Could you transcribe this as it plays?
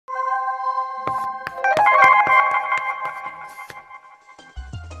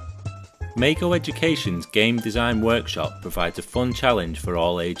MakoEducation's Game Design Workshop provides a fun challenge for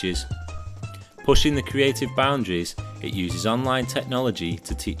all ages. Pushing the creative boundaries, it uses online technology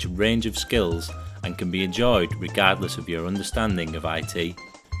to teach a range of skills and can be enjoyed regardless of your understanding of IT.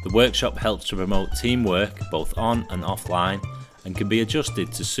 The workshop helps to promote teamwork both on and offline and can be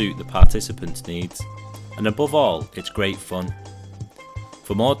adjusted to suit the participants' needs. And above all, it's great fun.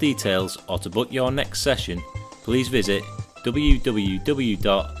 For more details or to book your next session, please visit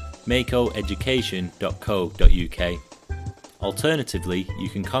www.makoeducation.co.uk. Alternatively, you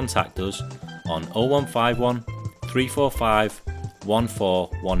can contact us on 0151 345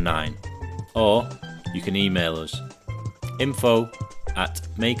 1419 or you can email us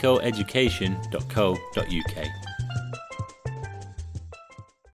info@makoeducation.co.uk.